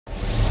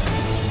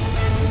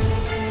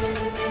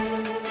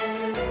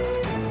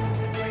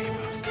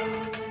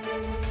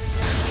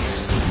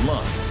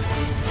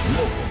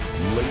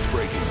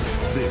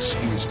This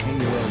is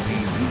KOLD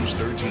News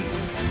 13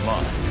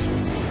 Live.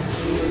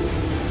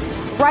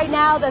 Right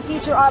now, the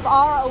future of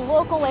our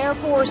local Air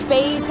Force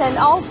base and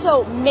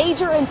also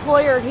major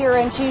employer here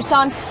in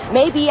Tucson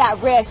may be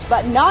at risk,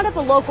 but none of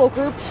the local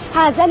group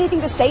has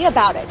anything to say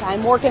about it.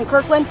 I'm Morgan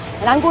Kyrklund,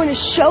 and I'm going to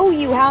show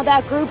you how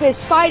that group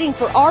is fighting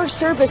for our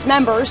service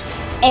members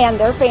and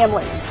their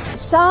families.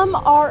 Some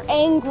are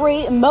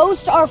angry,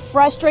 most are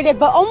frustrated,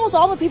 but almost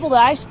all the people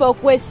that I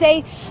spoke with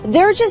say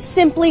they're just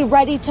simply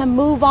ready to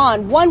move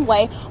on one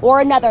way or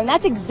another. And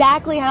that's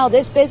exactly how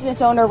this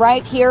business owner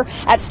right here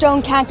at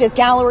Stone Cactus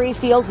Gallery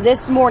feels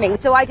this morning.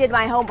 So I did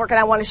my homework and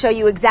I want to show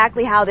you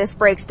exactly how this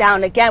breaks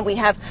down. Again, we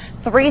have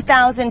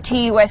 3,000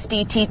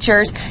 TUSD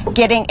teachers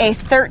getting a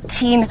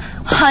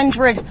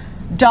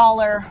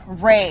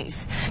 $1,300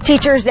 raise.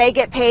 Teachers, they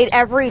get paid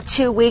every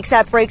 2 weeks.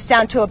 That breaks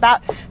down to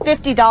about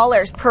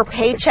 $50 per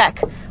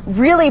paycheck,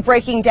 really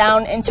breaking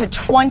down into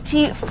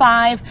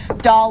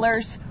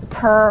 $25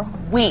 per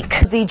week.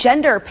 The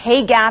gender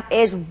pay gap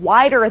is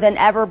wider than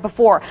ever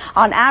before.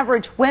 On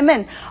average,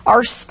 women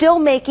are still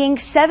making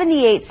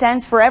 78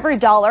 cents for every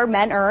dollar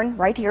men earn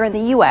right here in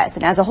the U.S.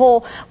 And as a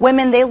whole,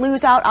 women, they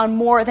lose out on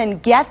more than,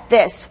 get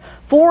this,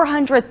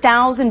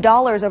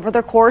 $400,000 over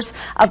the course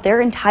of their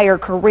entire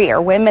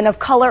career. Women of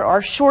color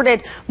are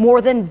shorted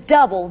more than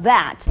double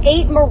that.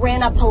 8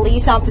 Marana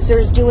police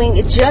officers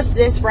doing just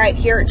this right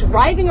here,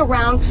 driving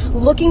around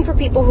looking for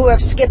people who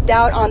have skipped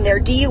out on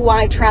their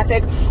DUI,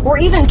 traffic, or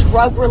even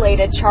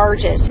drug-related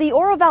charges. The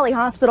Oro Valley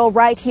Hospital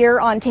right here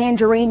on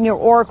Tangerine near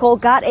Oracle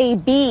got a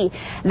B.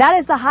 That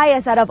is the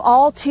highest out of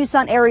all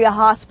Tucson area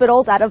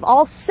hospitals. Out of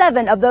all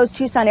 7 of those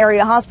Tucson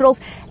area hospitals,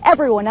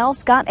 everyone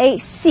else got a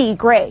C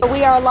grade.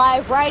 We are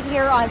live right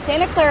here on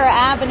Santa Clara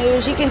Avenue.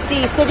 As you can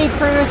see, city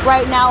crews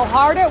right now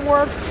hard at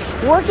work,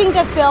 working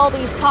to fill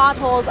these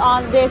potholes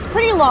on this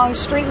pretty long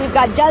street. We've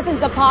got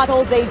dozens of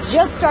potholes. They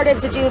just started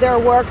to do their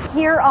work.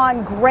 Here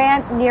on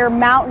Grant near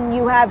Mountain,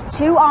 you have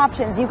 2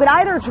 options. You could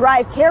either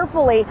drive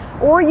carefully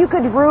or you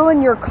could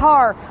ruin your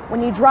car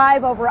when you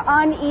drive over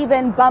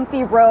uneven,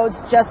 bumpy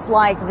roads just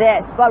like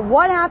this. But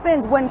what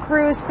happens when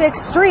crews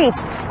fix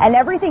streets and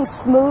everything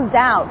smooths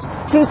out?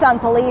 Tucson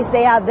police,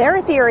 they have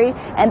their theory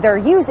and they're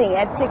using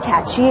it to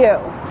catch you.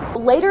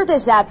 Later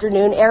this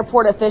afternoon,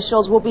 airport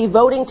officials will be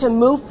voting to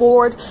move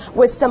forward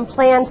with some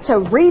plans to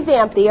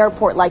revamp the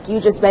airport like you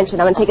just mentioned.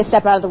 I'm going to take a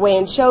step out of the way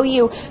and show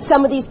you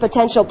some of these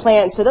potential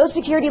plans. So those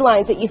security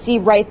lines that you see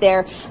right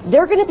there,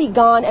 they're going to be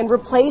gone and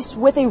replaced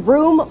with a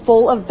room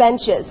full of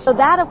benches. So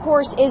that, of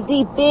course, is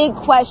the big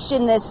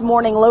question this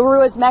morning. La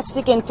Rua's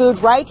Mexican food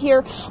right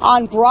here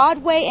on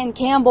Broadway and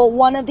Campbell,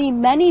 one of the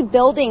many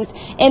buildings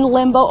in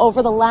limbo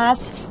over the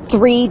last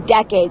 3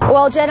 decades.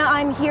 Well, Jenna,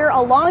 I'm here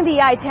along the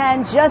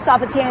I-10 just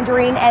off of Tangerine,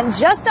 and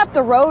just up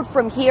the road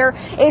from here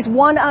is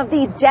one of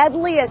the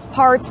deadliest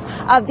parts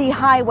of the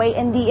highway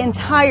in the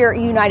entire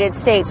United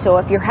States. So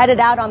if you're headed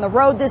out on the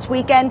road this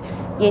weekend,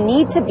 you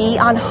need to be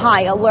on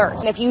high alert.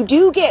 And if you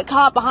do get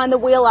caught behind the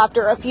wheel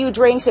after a few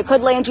drinks, it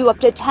could land you up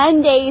to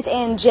 10 days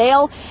in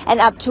jail and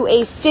up to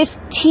a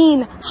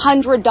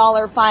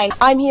 $1,500 fine.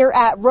 I'm here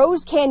at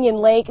Rose Canyon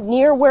Lake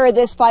near where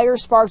this fire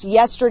sparked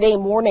yesterday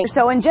morning.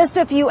 So in just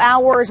a few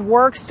hours,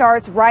 work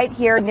starts right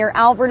here near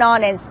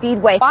Alvernon and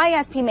Speedway. I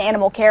asked Pima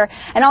Animal Care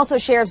and also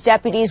sheriff's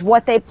deputies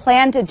what they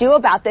plan to do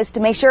about this to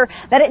make sure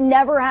that it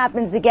never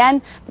happens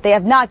again, but they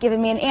have not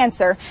given me an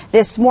answer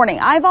this morning.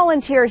 I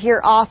volunteer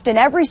here often,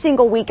 every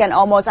single weekend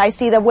almost. I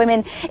see the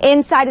women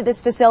inside of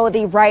this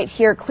facility right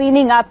here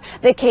cleaning up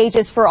the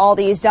cages for all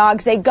these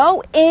dogs. They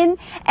go in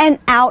and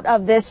out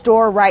of this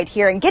door right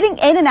here, and getting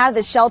in and out of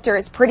the shelter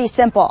is pretty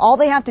simple. All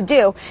they have to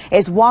do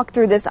is walk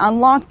through this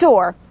unlocked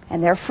door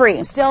and they're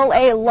free. Still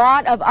a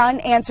lot of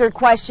unanswered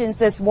questions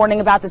this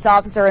morning about this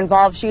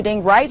officer-involved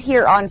shooting right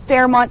here on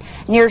Fairmont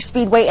near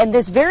Speedway in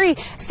this very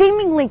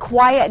seemingly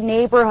quiet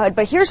neighborhood.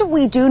 But here's what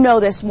we do know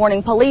this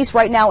morning. Police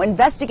right now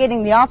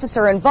investigating the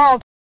officer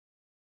involved